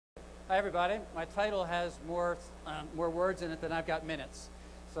Hi, everybody. My title has more words in it than I've got minutes,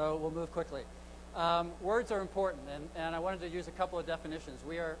 so we'll move quickly. Words are important, and I wanted to use a couple of definitions.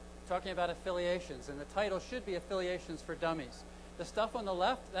 We are talking about affiliations, and the title should be Affiliations for Dummies. The stuff on the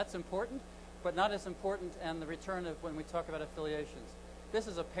left, that's important, but not as important and the return of when we talk about affiliations. This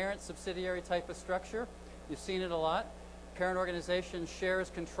is a parent-subsidiary type of structure. You've seen it a lot. Parent organization shares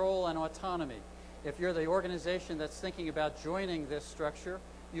control and autonomy. If you're the organization that's thinking about joining this structure,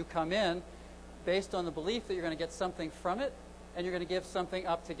 you come in based on the belief that you're going to get something from it, and you're going to give something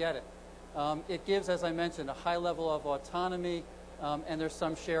up to get it. It gives, as I mentioned, a high level of autonomy, and there's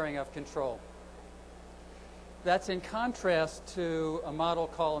some sharing of control. That's in contrast to a model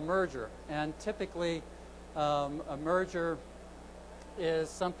called a merger. And typically, a merger is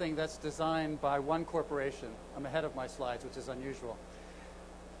something that's designed by one corporation. I'm ahead of my slides, which is unusual.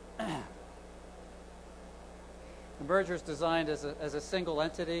 The merger is designed as a single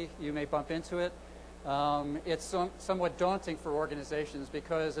entity. You may bump into it. It's somewhat daunting for organizations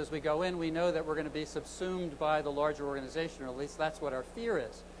because as we go in, we know that we're going to be subsumed by the larger organization, or at least that's what our fear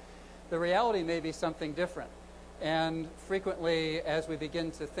is. The reality may be something different. And frequently, as we begin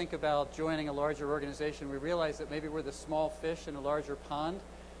to think about joining a larger organization, we realize that maybe we're the small fish in a larger pond.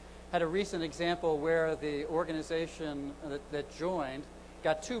 Had a recent example where the organization that joined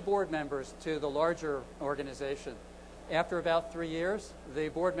got 2 board members to the larger organization. After about 3 years, the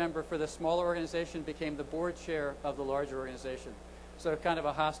board member for the smaller organization became the board chair of the larger organization. So kind of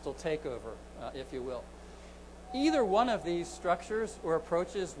a hostile takeover, if you will. Either one of these structures or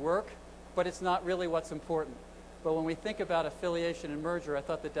approaches work, but it's not really what's important. But when we think about affiliation and merger, I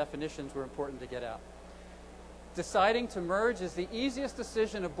thought the definitions were important to get out. Deciding to merge is the easiest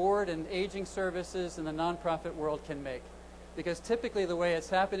decision a board in aging services in the nonprofit world can make. Because typically the way it's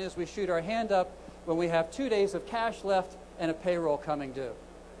happened is we shoot our hand up when we have 2 days of cash left and a payroll coming due.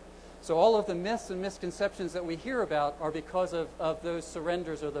 So all of the myths and misconceptions that we hear about are because of those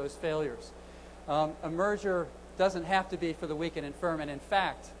surrenders or those failures. A merger doesn't have to be for the weak and infirm, and in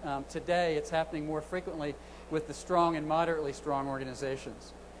fact, today it's happening more frequently with the strong and moderately strong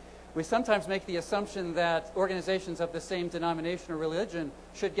organizations. We sometimes make the assumption that organizations of the same denomination or religion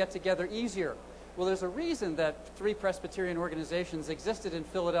should get together easier. Well, there's a reason that 3 Presbyterian organizations existed in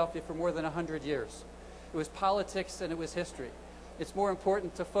Philadelphia for more than 100 years. It was politics and it was history. It's more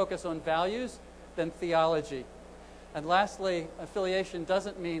important to focus on values than theology. And lastly, affiliation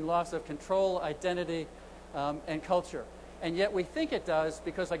doesn't mean loss of control, identity, and culture. And yet we think it does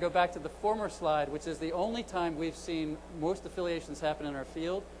because I go back to the former slide, which is the only time we've seen most affiliations happen in our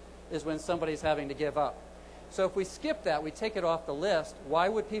field is when somebody's having to give up. So if we skip that, we take it off the list, why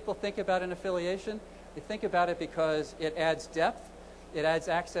would people think about an affiliation? They think about it because it adds depth, it adds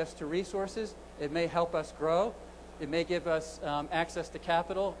access to resources, it may help us grow, it may give us access to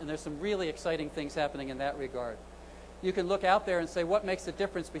capital, and there's some really exciting things happening in that regard. You can look out there and say, what makes the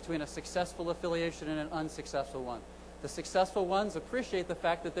difference between a successful affiliation and an unsuccessful one? The successful ones appreciate the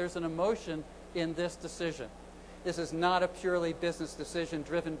fact that there's an emotion in this decision. This is not a purely business decision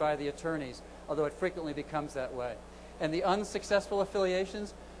driven by the attorneys, although it frequently becomes that way. And the unsuccessful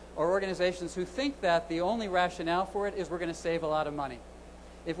affiliations are organizations who think that the only rationale for it is we're going to save a lot of money.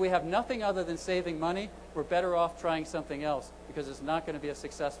 If we have nothing other than saving money, we're better off trying something else because it's not going to be a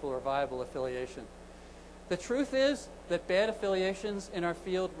successful or viable affiliation. The truth is that bad affiliations in our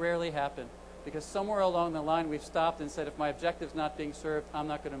field rarely happen because somewhere along the line we've stopped and said, if my objective's not being served, I'm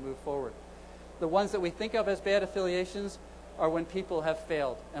not going to move forward. The ones that we think of as bad affiliations are when people have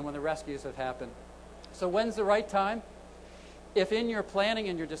failed and when the rescues have happened. So when's the right time? If in your planning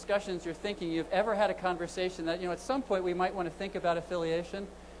and your discussions you're thinking you've ever had a conversation that, at some point we might want to think about affiliation,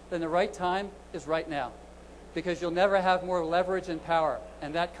 then the right time is right now. Because you'll never have more leverage and power,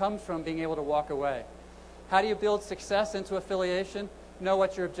 and that comes from being able to walk away. How do you build success into affiliation? Know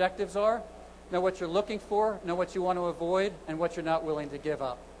what your objectives are, know what you're looking for, know what you want to avoid, and what you're not willing to give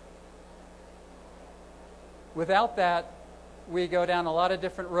up. Without that, we go down a lot of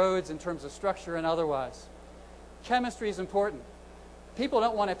different roads in terms of structure and otherwise. Chemistry is important. People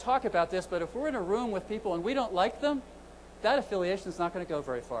don't want to talk about this, but if we're in a room with people and we don't like them, that affiliation is not going to go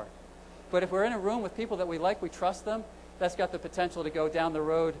very far. But if we're in a room with people that we like, we trust them, that's got the potential to go down the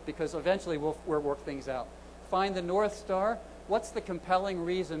road because eventually we'll work things out. Find the North Star. What's the compelling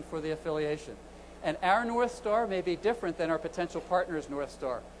reason for the affiliation? And our North Star may be different than our potential partner's North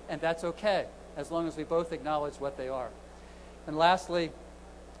Star, and that's okay, as long as we both acknowledge what they are. And lastly,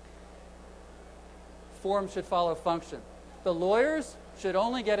 form should follow function. The lawyers should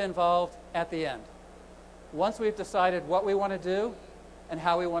only get involved at the end, once we've decided what we want to do and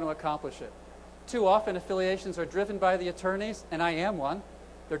how we want to accomplish it. Too often affiliations are driven by the attorneys, and I am one,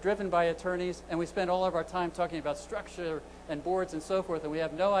 They're driven by attorneys, and we spend all of our time talking about structure and boards and so forth, and we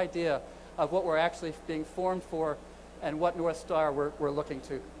have no idea of what we're actually being formed for and what North Star we're looking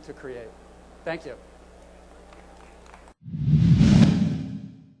to create. Thank you.